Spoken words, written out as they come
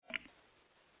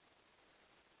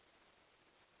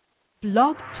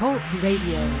Blog Talk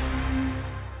Radio.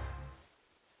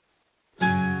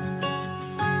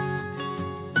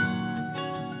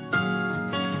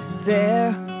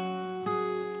 There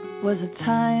was a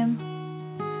time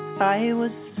I was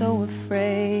so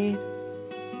afraid,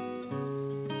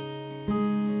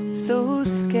 so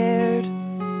scared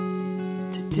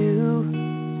to do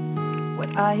what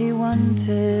I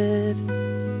wanted.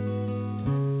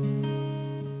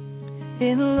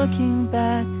 In looking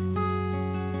back,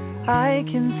 I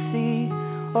can see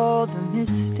all the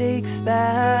mistakes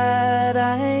that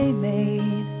I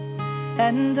made,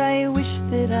 and I wish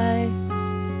that I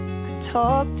could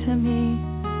talk to me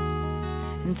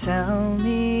and tell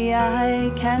me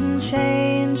I can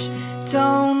change.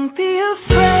 Don't be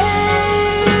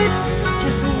afraid,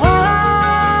 just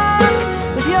walk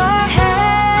with your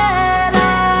head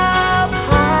up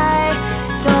high.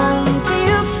 Don't be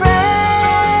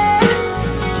afraid,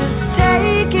 just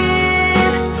take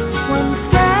it one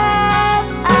step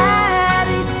at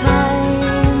a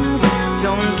time.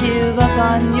 Don't give up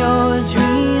on your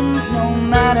dreams, no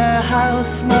matter how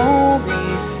small they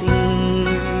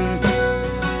seem.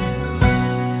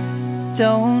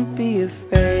 Don't be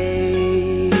afraid.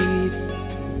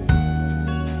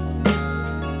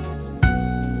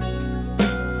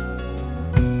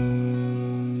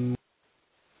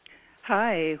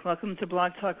 Hi, welcome to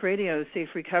Blog Talk Radio, Safe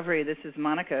Recovery. This is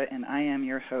Monica, and I am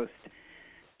your host.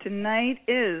 Tonight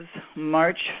is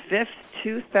March 5th,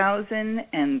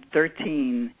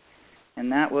 2013,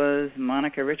 and that was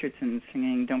Monica Richardson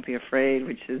singing Don't Be Afraid,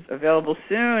 which is available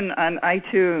soon on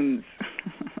iTunes.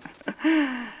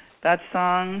 That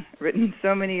song, written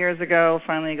so many years ago,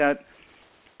 finally got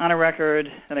on a record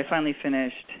that I finally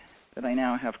finished, that I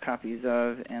now have copies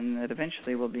of, and that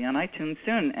eventually will be on iTunes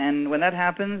soon. And when that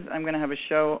happens, I'm going to have a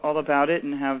show all about it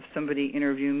and have somebody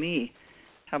interview me.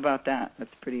 How about that?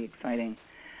 That's pretty exciting.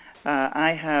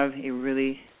 I have a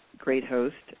really great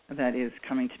host that is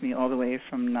coming to me all the way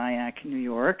from Nyack, New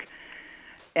York.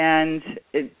 And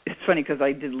it's funny because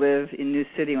I did live in New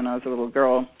City when I was a little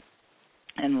girl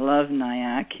and loved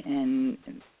Nyack. And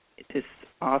this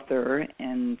author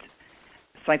and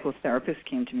psychotherapist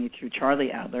came to me through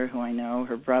Charlie Adler, who I know,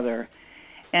 her brother.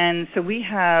 And so we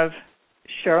have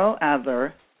Cheryl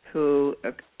Adler, who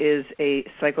is a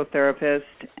psychotherapist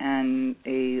and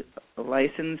a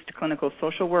licensed clinical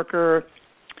social worker,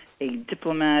 a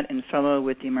diplomat and fellow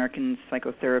with the American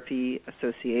Psychotherapy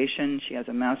Association. She has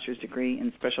a master's degree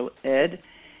in special ed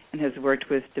and has worked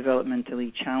with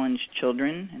developmentally challenged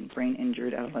children and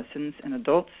brain-injured adolescents and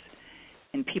adults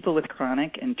and people with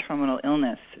chronic and terminal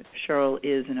illness. Cheryl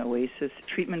is an OASIS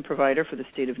treatment provider for the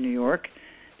state of New York,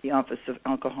 the Office of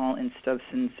Alcohol and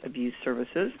Substance Abuse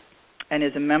Services, and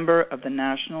is a member of the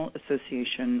National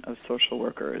Association of Social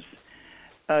Workers.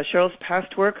 Cheryl's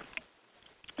past work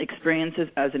experiences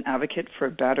as an advocate for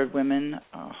battered women,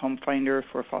 a home finder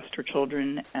for foster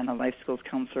children, and a life skills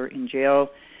counselor in jail,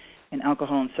 an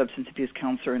alcohol and substance abuse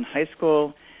counselor in high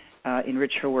school,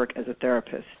 enrich her work as a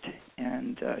therapist.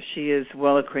 And she is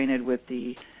well acquainted with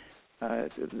the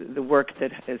work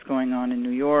that is going on in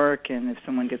New York, and if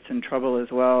someone gets in trouble as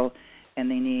well,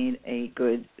 and they need a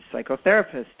good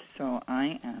psychotherapist. So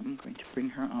I am going to bring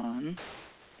her on.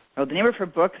 Oh, the name of her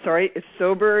book, is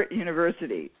Sober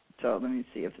University. So let me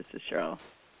see if this is Cheryl.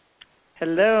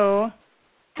 Hello.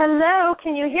 Hello,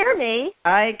 can you hear me?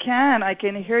 I can. I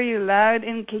can hear you loud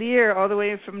and clear all the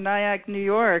way from Nyack, New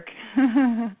York.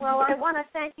 Well, I want to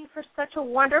thank you for such a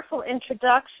wonderful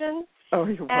introduction. Oh,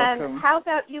 you're welcome. And how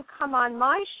about you come on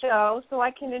my show so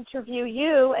I can interview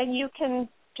you and you can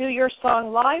do your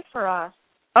song live for us?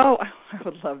 Oh, I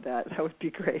would love that. That would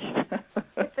be great.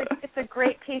 It's a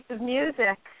great piece of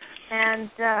music, and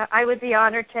I would be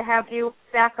honored to have you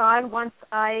back on once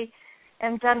I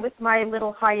am done with my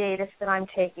little hiatus that I'm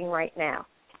taking right now.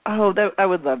 Oh, I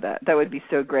would love that. That would be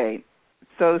so great.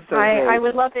 So great. I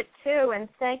would love it too, and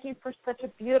thank you for such a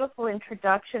beautiful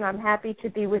introduction. I'm happy to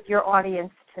be with your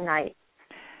audience tonight.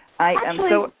 I am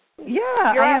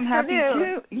happy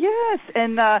too. Yes,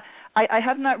 and I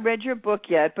have not read your book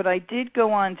yet, but I did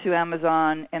go on to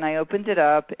Amazon and I opened it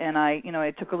up and I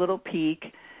took a little peek.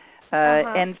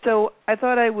 And so I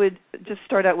thought I would just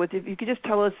start out with, if you could just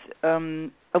tell us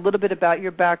a little bit about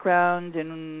your background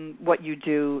and what you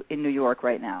do in New York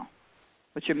right now.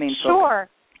 What's your main focus? Sure.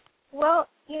 Well,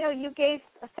 you gave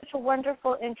such a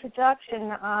wonderful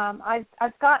introduction.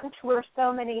 I've gotten to wear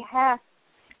so many hats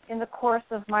in the course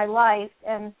of my life,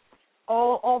 and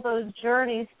all those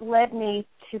journeys led me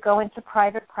to go into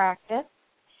private practice.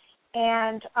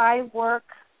 And I work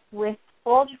with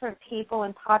all different people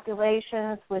and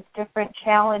populations with different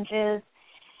challenges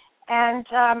And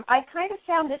I kind of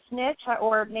found this niche,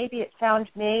 or maybe it found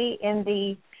me, in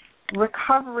the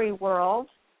recovery world.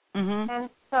 Mm-hmm. And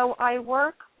so I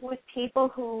work with people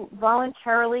who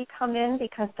voluntarily come in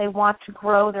because they want to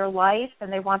grow their life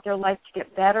and they want their life to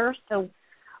get better. So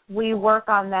we work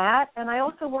on that. And I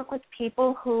also work with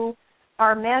people who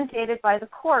are mandated by the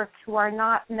courts, who are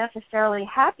not necessarily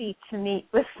happy to meet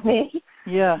with me.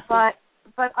 Yeah. But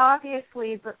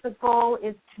obviously the goal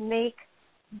is to make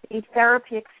the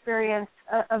therapy experience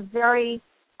a very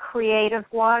creative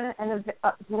one, and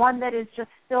one that is just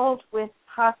filled with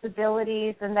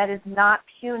possibilities and that is not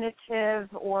punitive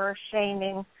or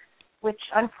shaming, which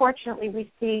unfortunately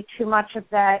we see too much of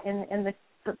that in the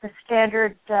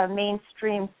standard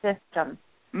mainstream system.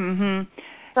 Mm-hmm.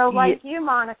 So like you,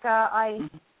 Monica, I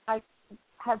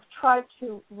have tried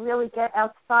to really get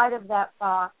outside of that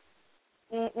box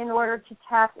in order to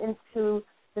tap into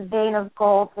the vein of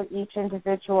gold that each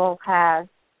individual has.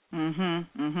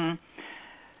 Mm-hmm. Mm-hmm.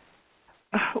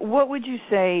 What would you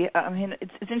say? I mean,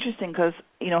 it's interesting because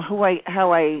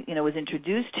how I was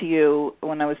introduced to you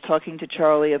when I was talking to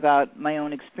Charlie about my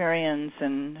own experience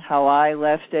and how I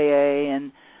left AA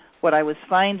and what I was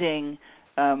finding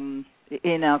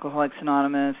in Alcoholics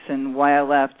Anonymous and why I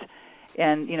left.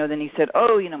 And then he said,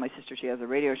 my sister, she has a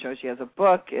radio show, she has a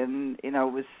book, and it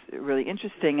was really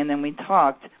interesting. And then we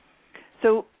talked.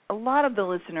 So a lot of the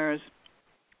listeners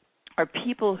are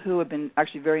people who have been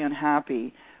actually very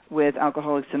unhappy with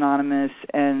Alcoholics Anonymous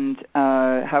and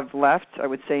have left. I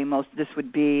would say this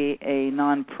would be a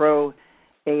non-pro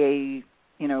AA,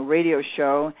 radio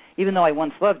show. Even though I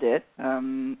once loved it,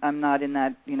 I'm not in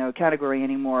that category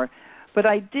anymore. But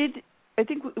I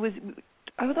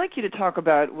would like you to talk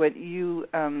about what you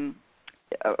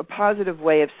a positive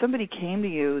way. If somebody came to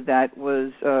you that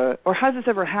was, or has this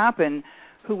ever happened,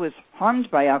 who was harmed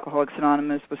by Alcoholics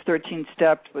Anonymous, was 13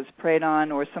 stepped, was preyed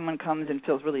on, or someone comes and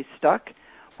feels really stuck,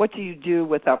 what do you do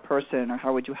with that person, or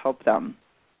how would you help them?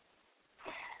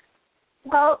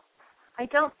 Well, I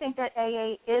don't think that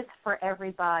AA is for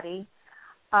everybody.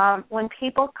 When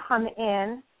people come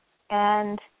in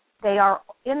and they are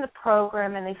in the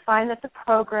program and they find that the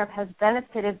program has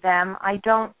benefited them, I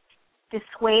don't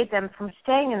dissuade them from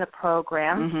staying in the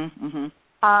program. Mm-hmm,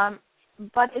 mm-hmm.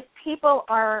 But if people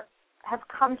have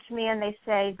come to me and they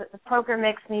say that the program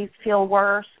makes me feel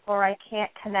worse, or I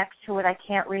can't connect to it, I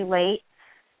can't relate,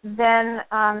 then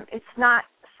it's not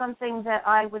something that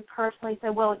I would personally say,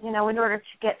 well, in order to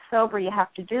get sober, you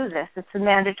have to do this. It's a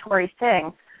mandatory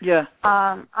thing. Yeah.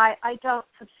 I don't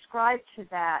subscribe to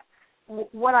that.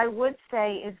 What I would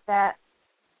say is that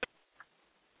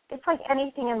it's like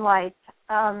anything in life.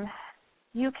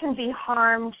 You can be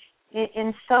harmed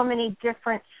in so many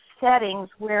different settings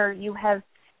where you have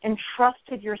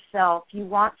entrusted yourself. You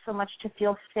want so much to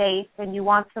feel safe, and you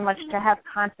want so much to have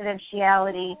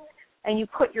confidentiality, and you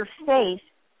put your faith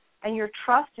and your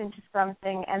trust into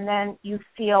something, and then you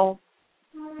feel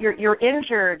you're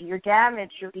injured, you're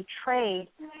damaged, you're betrayed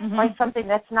by something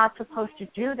that's not supposed to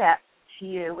do that to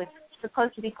you. It's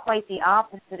supposed to be quite the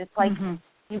opposite. It's like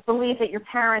you believe that your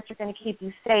parents are going to keep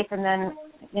you safe, and then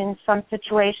in some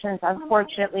situations,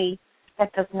 unfortunately,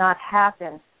 that does not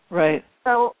happen. Right.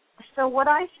 So what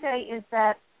I say is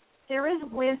that there is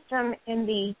wisdom in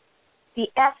the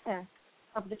essence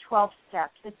of the 12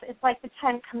 steps. It's like the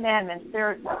 10 Commandments. They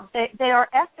are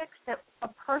ethics that a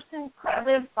person could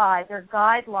live by. They're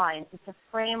guidelines. It's a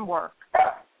framework.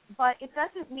 But it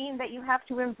doesn't mean that you have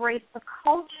to embrace the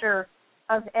culture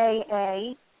of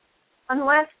AA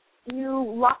unless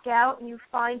you luck out and you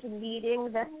find a meeting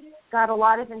that's got a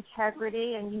lot of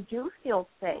integrity and you do feel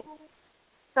safe.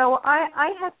 So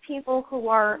I have people who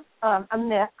are a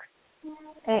mix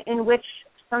in which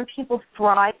some people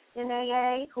thrive in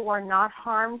AA, who are not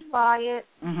harmed by it,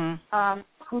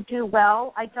 who do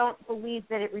well. I don't believe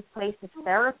that it replaces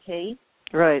therapy.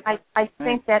 Right. I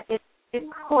think that it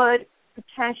could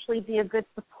potentially be a good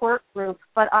support group,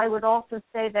 but I would also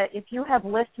say that if you have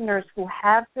listeners who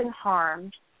have been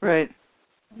harmed, right,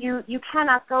 you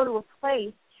cannot go to a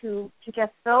place to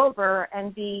get sober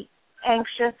and be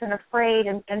anxious and afraid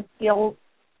and feel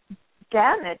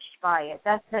damaged by it.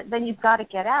 Then you've got to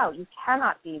get out. You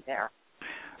cannot be there.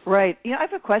 Right. I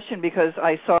have a question because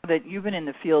I saw that you've been in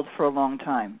the field for a long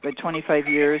time. By 25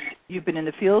 years, you've been in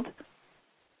the field?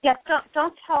 Yes.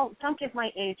 Don't give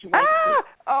my age away.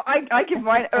 I give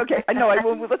mine. Okay. I know. I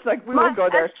will. We won't go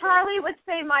there. As Charlie would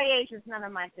say, my age is none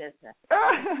of my business.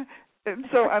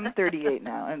 So I'm 38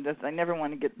 now, and I never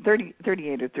want to get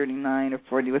 38 or 39 or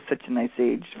 40 was such a nice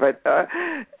age. But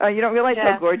you don't realize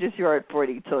how gorgeous you are at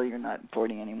 40 until you're not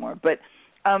 40 anymore. But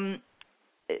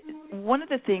one of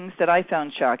the things that I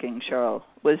found shocking, Cheryl,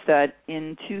 was that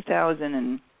in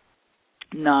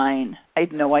 2009, I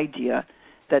had no idea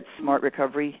that smart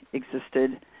recovery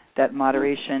existed, that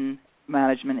moderation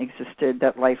management existed,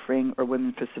 that Life Ring or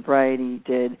Women for Sobriety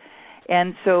did.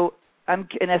 And so I'm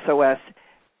an SOS.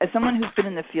 As someone who's been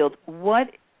in the field,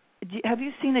 have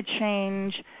you seen a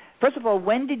change? First of all,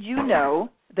 when did you know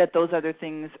that those other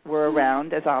things were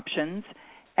around as options?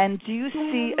 And do you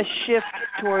see a shift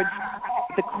towards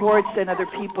the courts and other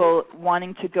people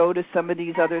wanting to go to some of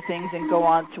these other things and go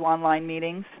on to online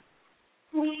meetings?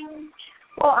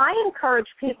 Well, I encourage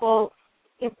people,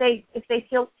 if they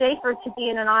feel safer to be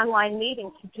in an online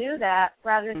meeting, to do that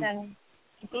rather than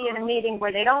to be in a meeting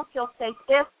where they don't feel safe,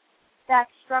 if that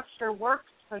structure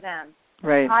works for them.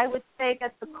 Right. I would say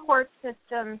that the court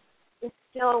system is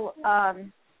still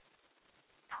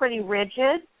pretty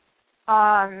rigid.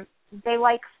 They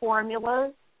like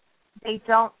formulas. They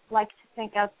don't like to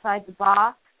think outside the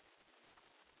box.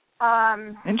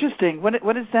 Interesting.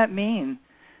 What does that mean?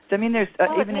 Does that mean there's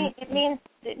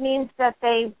it means that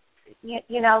they,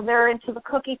 they're into the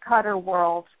cookie cutter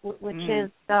world, which is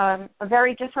a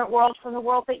very different world from the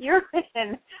world that you're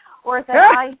in, or that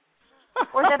I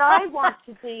want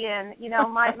to be in.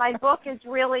 My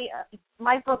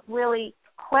book really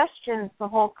questions the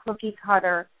whole cookie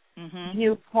cutter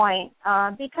viewpoint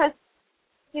because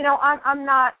I'm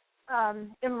not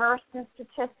immersed in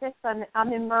statistics.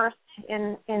 I'm immersed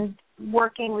in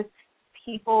working with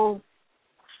people's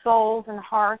souls and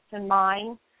hearts and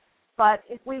minds. But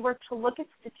if we were to look at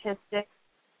statistics,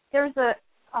 there's a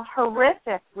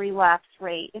horrific relapse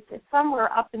rate. It's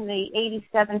somewhere up in the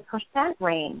 87%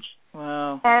 range.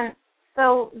 Wow. And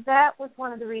so that was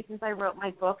one of the reasons I wrote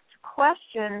my book, to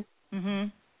question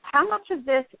how much of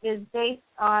this is based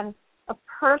on a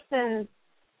person's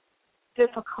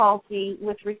difficulty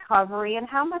with recovery and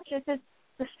how much is it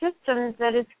the system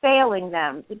that is failing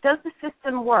them. Does the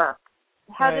system work?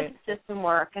 How does the system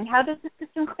work? And how does the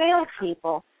system fail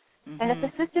people? And if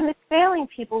the system is failing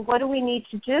people, what do we need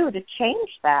to do to change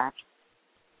that?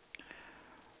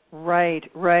 Right.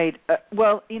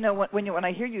 Well, when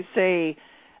I hear you say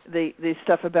the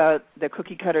stuff about the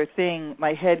cookie cutter thing,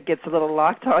 my head gets a little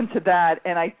locked onto that.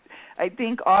 And I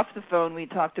think off the phone we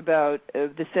talked about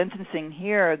the sentencing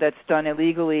here that's done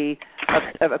illegally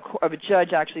of a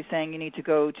judge actually saying you need to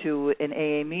go to an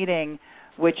AA meeting,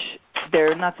 which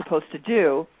they're not supposed to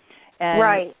do.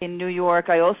 And in New York,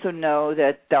 I also know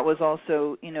that was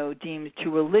also, deemed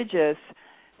too religious.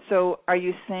 So are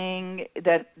you saying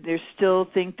that they still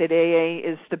think that AA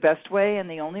is the best way and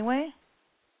the only way?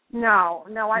 No.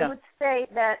 I would say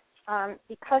that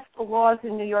because the laws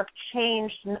in New York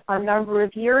changed a number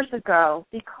of years ago,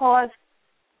 because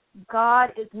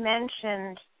God is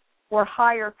mentioned or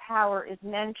higher power is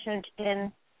mentioned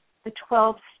in the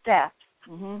 12 steps,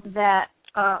 that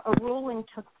a ruling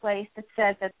took place that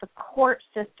said that the court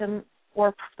system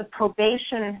or the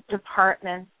probation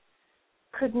department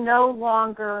could no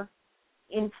longer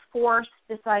enforce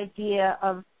this idea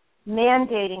of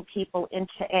mandating people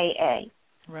into AA.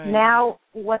 Right. Now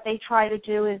what they try to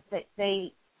do is that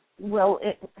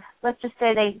let's just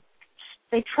say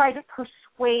they try to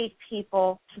persuade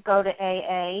people to go to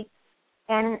AA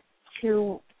and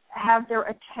to have their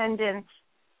attendance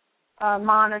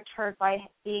monitored by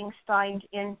being signed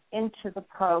into the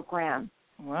program.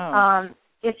 Wow.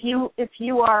 If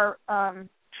you are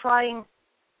trying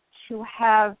to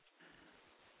have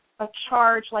a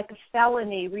charge like a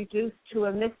felony reduced to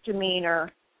a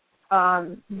misdemeanor,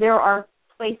 there are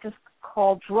places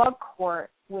called drug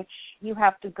court which you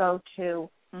have to go to,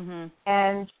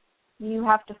 and you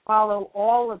have to follow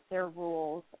all of their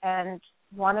rules, and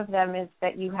one of them is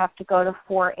that you have to go to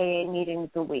 4 AA meetings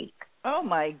a week. Oh,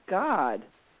 my God.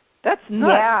 That's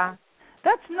nuts. Yeah.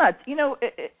 That's nuts.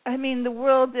 The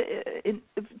world,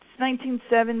 it's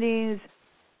 1970s.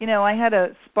 I had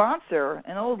a sponsor,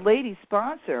 an old lady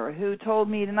sponsor, who told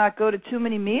me to not go to too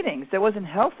many meetings. That wasn't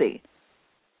healthy.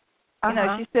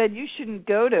 She said, you shouldn't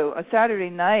go to a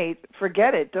Saturday night.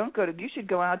 Forget it. Don't go to. You should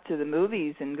go out to the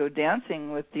movies and go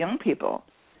dancing with young people.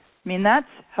 That's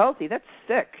healthy. That's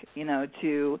sick,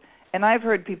 and I've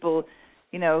heard people,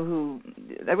 there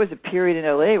was a period in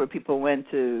LA where people went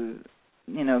to,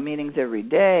 meetings every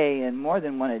day and more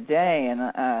than one a day. And,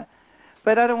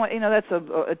 but I don't want, that's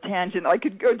a tangent. I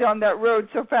could go down that road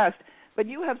so fast. But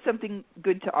you have something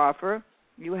good to offer.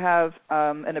 You have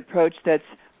an approach that's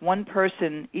one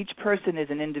person, each person is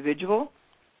an individual.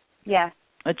 Yes.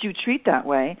 That you treat that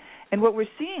way. And what we're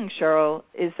seeing, Cheryl,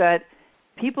 is that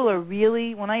people are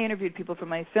really, when I interviewed people for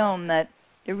my film, that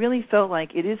it really felt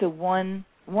like it is a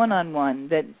one-on-one,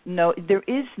 that there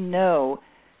is no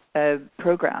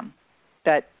program.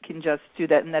 that can just do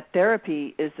that, and that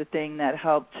therapy is the thing that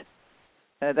helps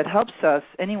us,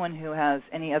 anyone who has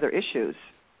any other issues,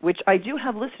 which I do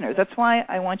have listeners. That's why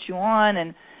I want you on,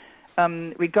 and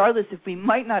regardless if we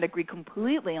might not agree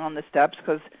completely on the steps,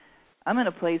 because I'm in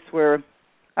a place where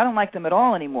I don't like them at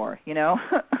all anymore, you know.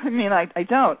 I mean, I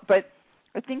don't, but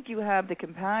I think you have the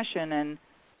compassion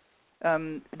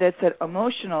and that's that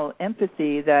emotional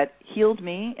empathy that healed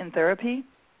me in therapy.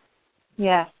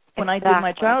 Yes, when I did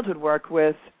my childhood work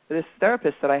with this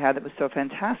therapist that I had that was so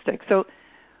fantastic. So,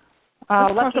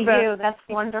 lucky you. That's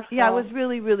wonderful. Yeah, I was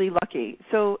really, really lucky.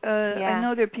 So I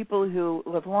know there are people who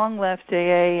have long left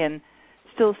AA and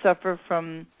still suffer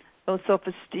from low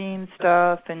self-esteem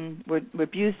stuff and were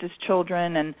abused as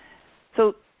children. And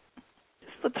so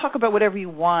let's talk about whatever you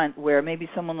want where maybe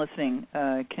someone listening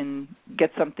can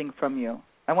get something from you.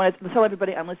 I want to tell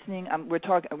everybody I'm listening.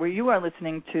 Where you are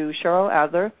listening to Cheryl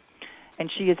Adler, and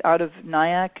she is out of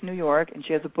Nyack, New York, and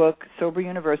she has a book, Sober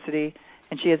University,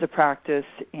 and she has a practice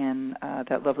in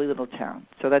that lovely little town.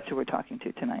 So that's who we're talking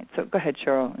to tonight. So go ahead,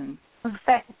 Cheryl.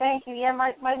 Thank you. Yeah,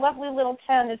 my lovely little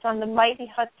town is on the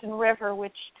mighty Hudson River,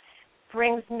 which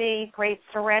brings me great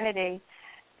serenity.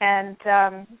 And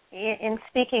in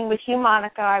speaking with you,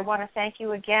 Monica, I want to thank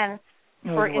you again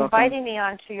for inviting me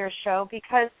onto your show,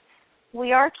 because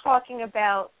we are talking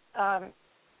about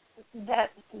that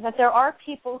there are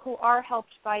people who are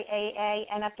helped by AA,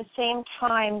 and at the same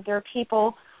time there are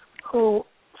people who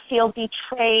feel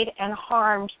betrayed and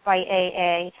harmed by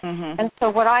AA. Mm-hmm. And so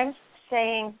what I'm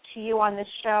saying to you on this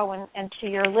show and to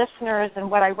your listeners, and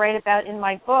what I write about in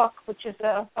my book, which is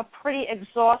a pretty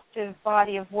exhaustive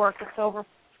body of work. It's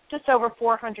just over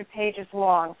 400 pages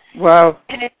long. Wow.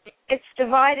 And it's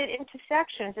divided into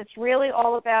sections. It's really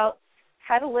all about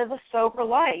how to live a sober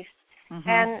life. Mm-hmm.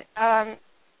 And,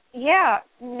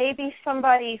 maybe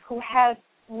somebody who has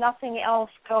nothing else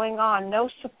going on, no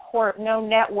support, no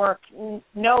network,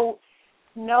 nothing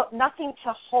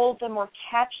to hold them or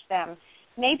catch them.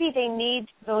 Maybe they need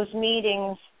those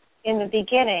meetings in the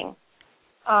beginning.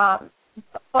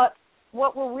 But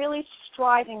what we're really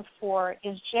striving for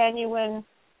is genuine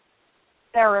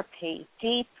therapy,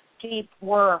 deep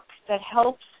work that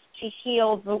helps to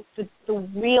heal the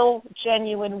real,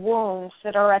 genuine wounds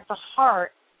that are at the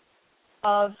heart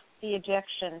of the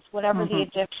addictions, whatever the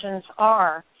addictions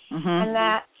are. Mm-hmm. And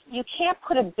that you can't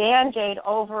put a Band-Aid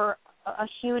over a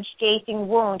huge gaping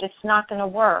wound. It's not going to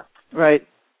work. Right.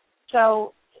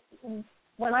 So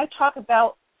when I talk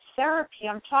about therapy,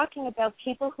 I'm talking about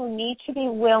people who need to be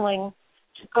willing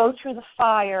to go through the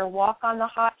fire, walk on the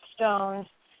hot stones,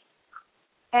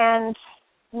 and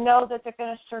know that they're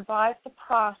going to survive the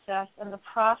process, and the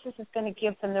process is going to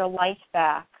give them their life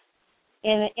back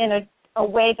in a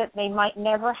way that they might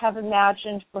never have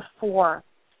imagined before.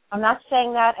 I'm not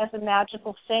saying that as a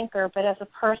magical thinker, but as a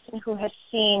person who has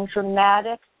seen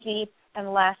dramatic, deep,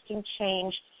 and lasting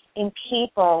change in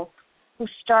people who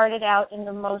started out in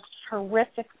the most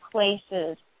horrific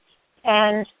places,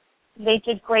 and they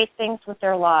did great things with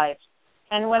their lives.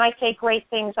 And when I say great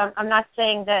things, I'm not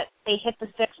saying that they hit the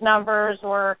 6 numbers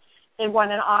or they won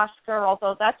an Oscar,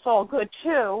 although that's all good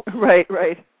too. Right.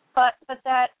 But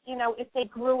that, if they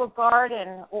grew a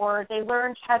garden or they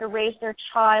learned how to raise their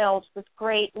child with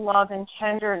great love and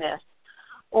tenderness,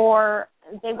 or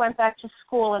they went back to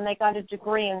school and they got a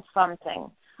degree in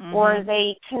something, mm-hmm. or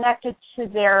they connected to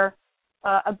their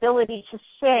ability to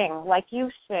sing like you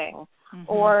sing, mm-hmm.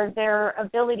 or their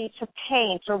ability to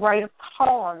paint or write a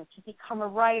poem, to become a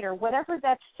writer, whatever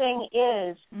that thing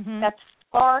is, mm-hmm. that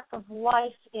spark of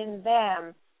life in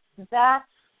them, that's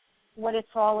what it's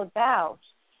all about.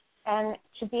 And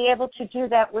to be able to do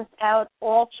that without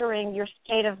altering your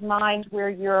state of mind where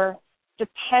you're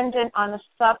dependent on a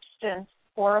substance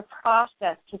or a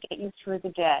process to get you through the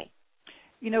day.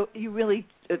 You really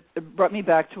brought me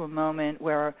back to a moment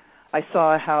where I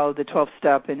saw how the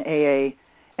 12-step in AA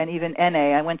and even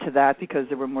NA, I went to that because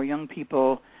there were more young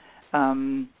people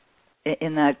in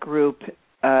that group.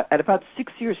 At about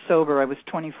 6 years sober, I was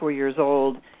 24 years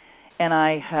old, and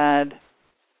I had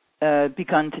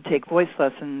begun to take voice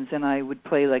lessons, and I would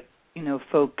play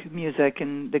folk music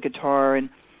and the guitar and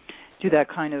do that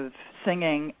kind of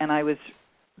singing, and I was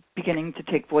beginning to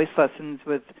take voice lessons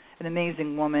with an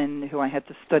amazing woman who I had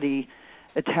to study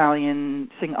Italian,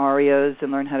 sing arias,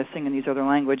 and learn how to sing in these other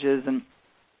languages. And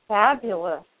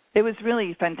fabulous. It was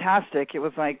really fantastic. It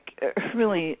was like a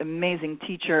really amazing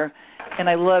teacher, and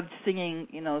I loved singing,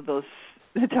 those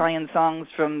Italian songs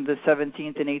from the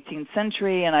 17th and 18th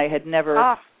century, and I had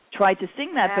never tried to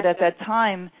sing that, but at that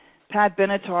time, Pat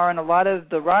Benatar and a lot of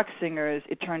the rock singers,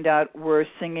 it turned out, were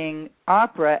singing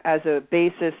opera as a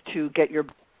basis to get your blood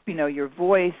flowing. And I was your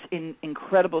voice in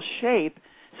incredible shape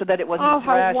so that it wasn't how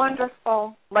thrashed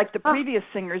wonderful. like the previous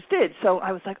singers did. So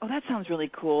I was like, oh, that sounds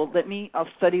really cool. I'll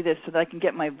study this so that I can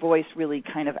get my voice really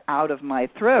kind of out of my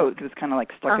throat, because it was kind of like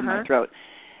stuck in my throat.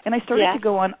 And I started to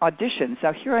go on auditions.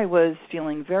 Now, here I was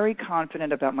feeling very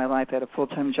confident about my life. I had a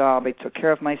full-time job. I took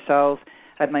care of myself.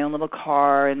 I had my own little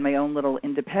car and my own little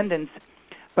independence.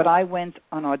 But I went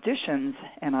on auditions,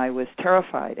 and I was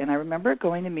terrified. And I remember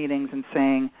going to meetings and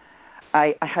saying,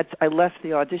 I left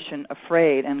the audition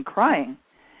afraid and crying.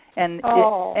 And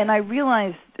I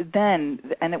realized then,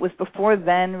 and it was before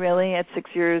then really, at 6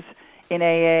 years in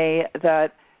AA,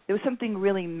 that there was something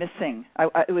really missing.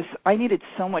 I needed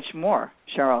so much more,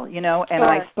 Cheryl, and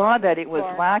I saw that it was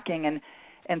lacking,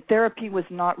 and therapy was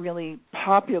not really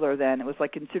popular then. It was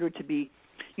like considered to be,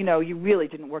 you really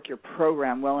didn't work your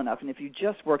program well enough, and if you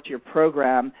just worked your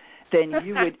program, then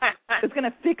you would, it was going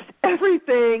to fix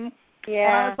everything. Yeah,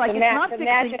 and I was like, it's not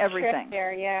fixing everything.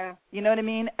 There, yeah. You know what I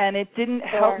mean? And it didn't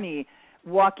help me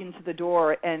walk into the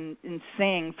door and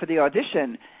sing for the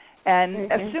audition.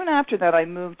 And as soon after that, I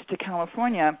moved to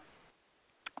California.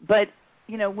 But,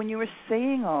 when you were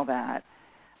saying all that,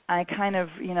 I kind of,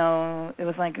 it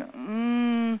was like,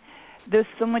 there's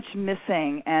so much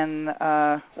missing. And,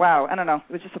 wow, I don't know.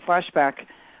 It was just a flashback.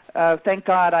 Thank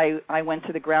God I went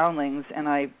to the Groundlings, and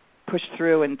I pushed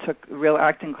through and took real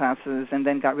acting classes and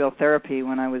then got real therapy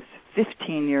when I was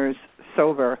 15 years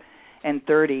sober and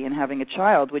 30 and having a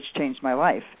child, which changed my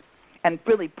life. And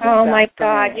really proved oh, that my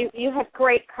God. me. You had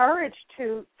great courage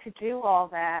to do all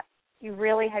that. You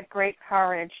really had great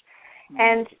courage.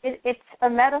 And it's a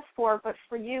metaphor, but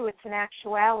for you it's an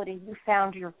actuality. You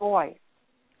found your voice.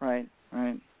 Right.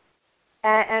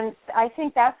 And I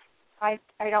think I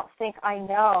don't think I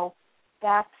know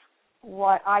that's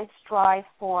what I strive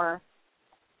for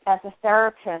as a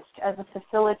therapist, as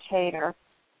a facilitator,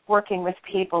 working with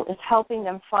people, is helping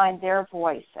them find their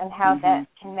voice and how that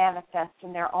can manifest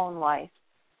in their own life,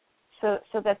 so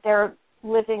that they're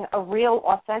living a real,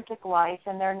 authentic life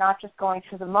and they're not just going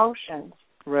through the motions.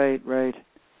 Right.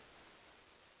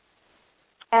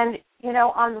 And,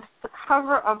 on the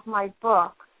cover of my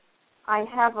book, I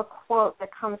have a quote that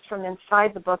comes from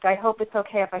inside the book. I hope it's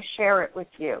okay if I share it with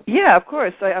you. Yeah, of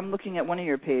course. I'm looking at one of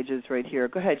your pages right here.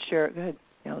 Go ahead, share it. Go ahead.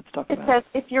 Yeah, let's talk about it. It says,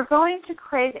 if you're going to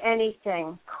crave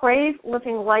anything, crave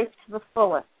living life to the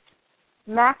fullest.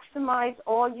 Maximize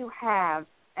all you have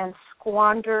and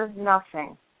squander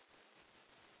nothing.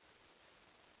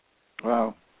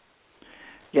 Wow.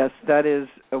 Yes, that is.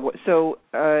 So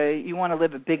you want to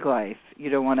live a big life.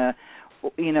 You don't want to.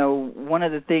 One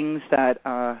of the things that,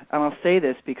 and I'll say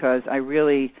this because I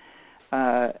really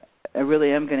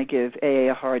am going to give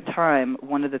AA a hard time.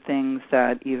 One of the things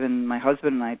that even my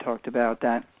husband and I talked about,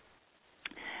 that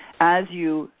as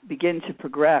you begin to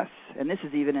progress, and this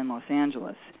is even in Los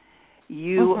Angeles,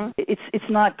 it's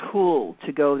not cool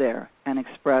to go there and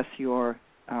express your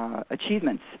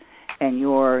achievements and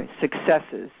your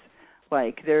successes.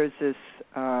 Like there's this.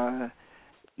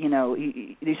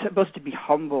 You're supposed to be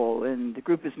humble, and the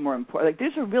group is more important. Like,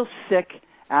 there's a real sick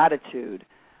attitude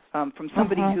from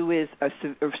somebody who is a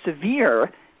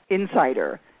severe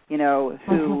insider,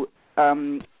 who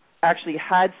actually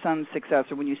had some success,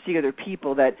 or when you see other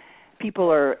people, that people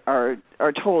are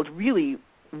told really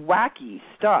wacky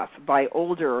stuff by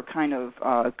older kind of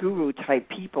guru-type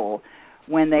people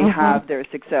when they have their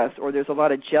success, or there's a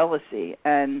lot of jealousy.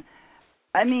 And,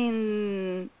 I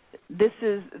mean... This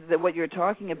is what you're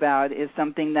talking about is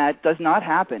something that does not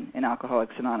happen in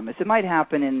Alcoholics Anonymous. It might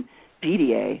happen in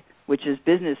BDA, which is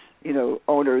Business,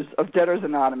 Owners of Debtors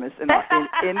Anonymous in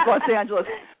Los Angeles.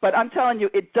 But I'm telling you,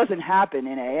 it doesn't happen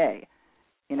in AA.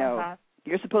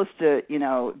 You're supposed to,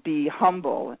 be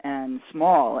humble and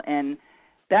small, and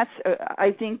that's.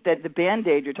 I think that the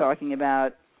Band-Aid you're talking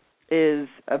about is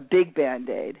a big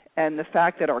Band-Aid, and the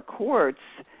fact that our courts,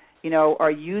 are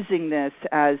using this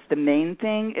as the main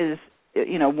thing is,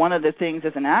 one of the things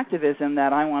as an activism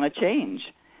that I want to change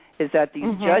is that these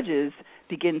judges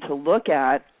begin to look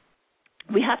at,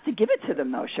 we have to give it to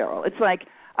them though, Cheryl. It's like,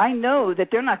 I know that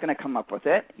they're not going to come up with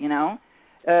it,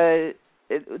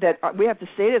 that we have to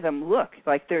say to them, look,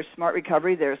 like there's Smart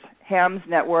Recovery, there's HAMS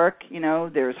Network,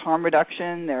 there's Harm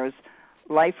Reduction, there's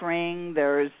Life Ring,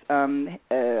 there's On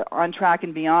Track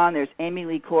and Beyond, there's Amy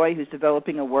Lee Coy, who's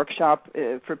developing a workshop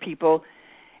for people,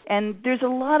 and there's a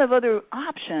lot of other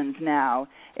options now,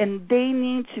 and they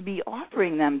need to be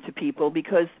offering them to people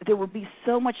because there will be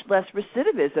so much less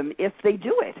recidivism if they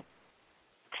do it.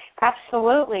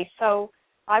 Absolutely. So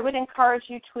I would encourage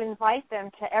you to invite them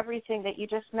to everything that you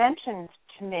just mentioned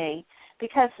to me,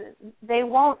 because they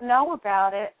won't know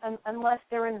about it unless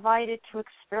they're invited to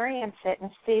experience it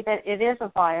and see that it is a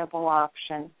viable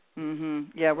option.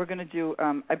 Mm-hmm. Yeah, we're going to do,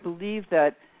 I believe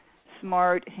that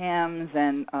Smart Hams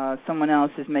and someone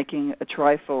else is making a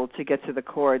trifold to get to the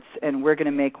courts, and we're going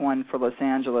to make one for Los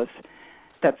Angeles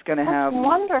that's going to have...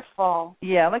 wonderful.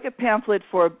 Yeah, like a pamphlet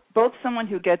for both someone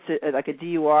who gets it, like a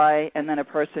DUI, and then a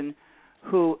person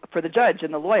who, for the judge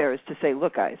and the lawyers, to say,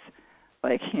 look, guys,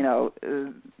 like, you know...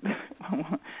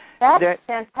 That's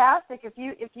fantastic. If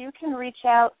you can reach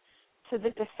out to the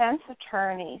defense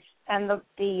attorneys and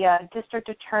the district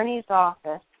attorney's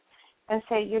office and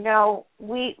say, you know,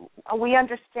 we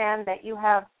understand that you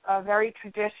have very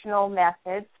traditional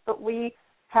methods, but we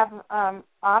have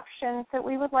options that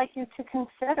we would like you to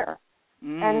consider.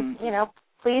 And, you know,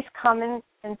 please come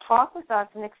and talk with us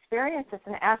and experience this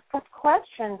and ask us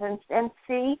questions and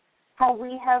see how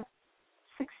we have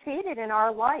succeeded in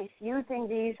our life using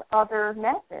these other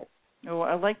methods. Oh,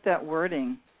 I like that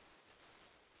wording.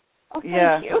 Oh,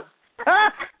 thank you.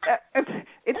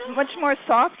 It's much more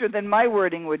softer than my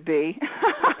wording would be.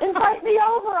 Invite me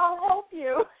over, I'll help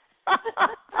you.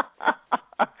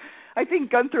 I think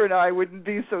Gunther and I wouldn't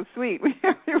be so sweet.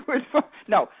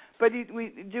 No, but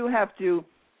we do have to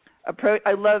approach.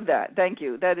 I love that. Thank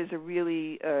you. That is a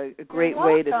really a great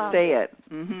way to say it.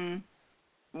 Mm-hmm.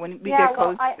 When we get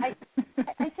close.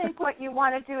 I think what you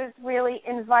want to do is really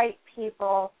invite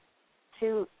people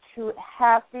to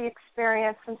have the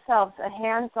experience themselves, a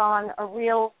hands-on, a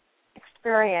real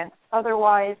experience.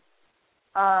 Otherwise,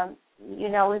 you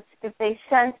know, if they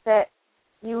sense that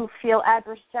you feel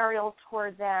adversarial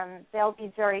toward them, they'll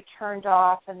be very turned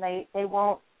off, and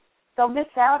they'll miss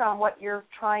out on what you're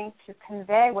trying to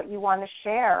convey, what you want to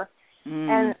share.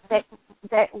 And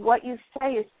that what you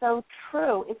say is so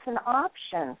true. It's an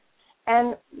option.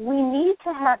 And we need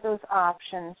to have those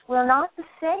options. We're not the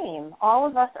same. All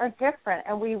of us are different,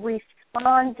 and we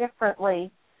respond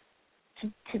differently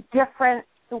to different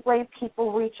the way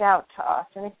people reach out to us.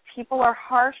 And if people are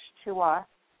harsh to us,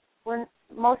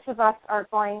 most of us are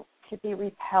going to be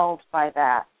repelled by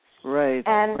that. Right.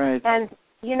 And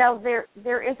you know,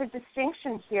 there is a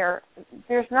distinction here.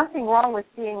 There's nothing wrong with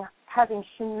having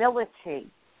humility,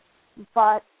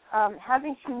 but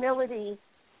having humility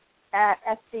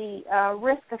at the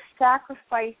risk of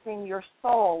sacrificing your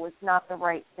soul is not the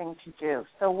right thing to do.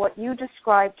 So what you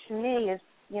described to me is,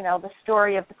 you know, the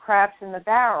story of the crabs in the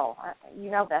barrel.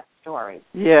 You know that story.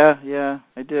 Yeah,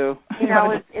 I do. You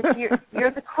know, if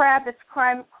you're the crab that's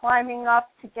climbing up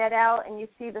to get out, and you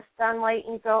see the sunlight,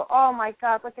 and you go, oh, my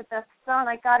God, look at that sun.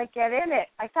 I got to get in it.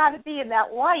 I got to be in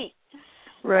that light.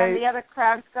 Right. And the other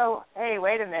crabs go, hey,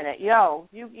 wait a minute. Yo,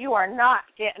 you are not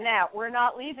getting out. We're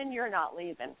not leaving. You're not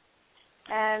leaving.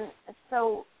 And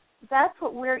so that's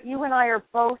what you and I are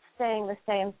both saying the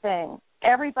same thing.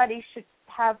 Everybody should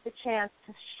have the chance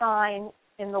to shine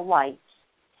in the light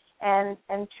and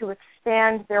to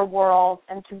expand their world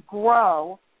and to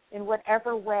grow in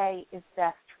whatever way is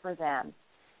best for them.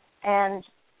 And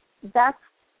that's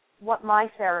what my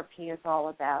therapy is all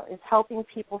about, is helping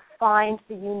people find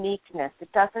the uniqueness.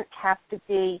 It doesn't have to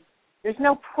be, there's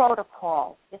no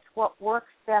protocol. It's what works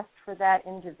best for that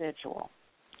individual.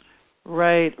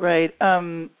 Right.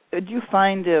 Do you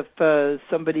find if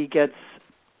somebody gets,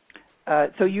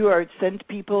 so you are sent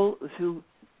people who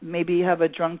maybe have a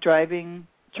drunk driving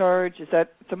charge? Is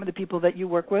that some of the people that you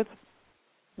work with?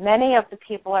 Many of the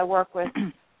people I work with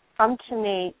come to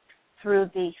me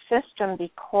through the system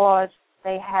because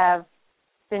they have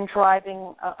been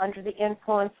driving under the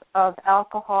influence of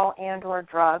alcohol and or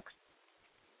drugs.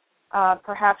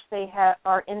 Perhaps they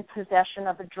are in possession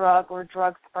of a drug, or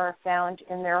drugs are found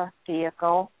in their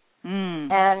vehicle.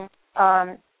 And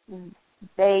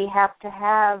they have to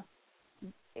have,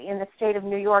 in the state of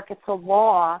New York, it's a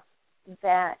law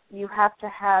that you have to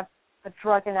have a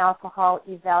drug and alcohol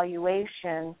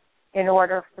evaluation in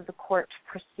order for the court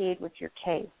to proceed with your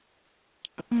case.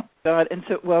 Oh, my God. And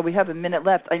so, well, we have a minute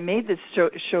left. I made this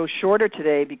show shorter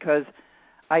today because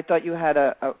I thought you had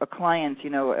a client, you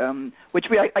know, which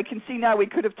I can see now we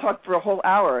could have talked for a whole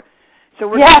hour. So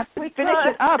we're going to finish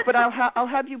it up, but I'll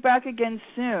have you back again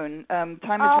soon. Time is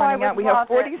running out. We have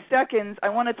 40 seconds. I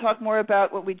want to talk more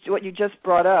about what you just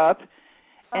brought up.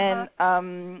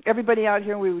 And everybody out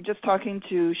here, we were just talking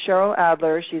to Cheryl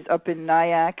Adler. She's up in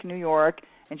Nyack, New York,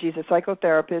 and she's a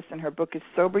psychotherapist, and her book is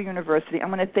Sober University. I'm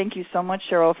going to thank you so much,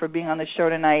 Cheryl, for being on the show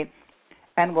tonight,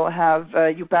 and we'll have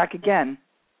you back again.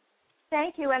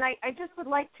 Thank you, and I just would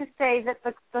like to say that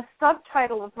the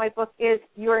subtitle of my book is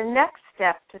Your Next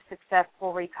Step to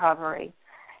Successful Recovery.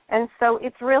 And so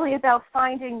it's really about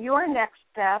finding your next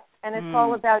step, and it's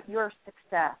all about your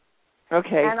success.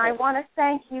 Okay. And I want to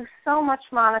thank you so much,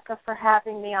 Monica, for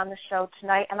having me on the show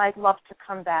tonight, and I'd love to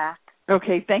come back.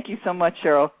 Okay, thank you so much,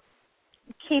 Cheryl.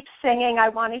 Keep singing. I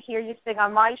want to hear you sing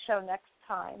on my show next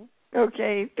time.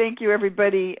 Okay, thank you,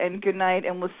 everybody, and good night,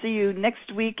 and we'll see you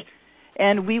next week.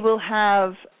 And we will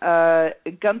have,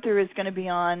 Gunther is going to be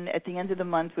on at the end of the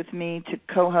month with me to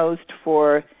co-host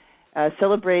for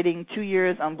celebrating 2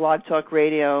 years on Blog Talk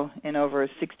Radio and over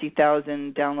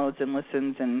 60,000 downloads and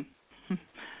listens and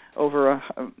over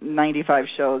 95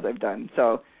 shows I've done.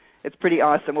 So it's pretty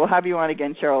awesome. We'll have you on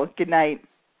again, Cheryl. Good night.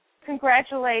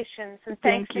 Congratulations, and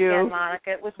thanks you again,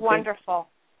 Monica. It was wonderful.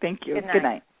 Thank you. Good night. Good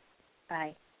night.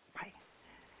 Bye. Bye.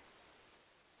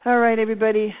 All right,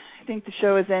 everybody. I think the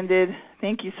show has ended.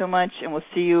 Thank you so much, and we'll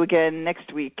see you again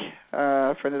next week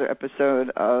for another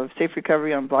episode of Safe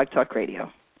Recovery on Blog Talk Radio.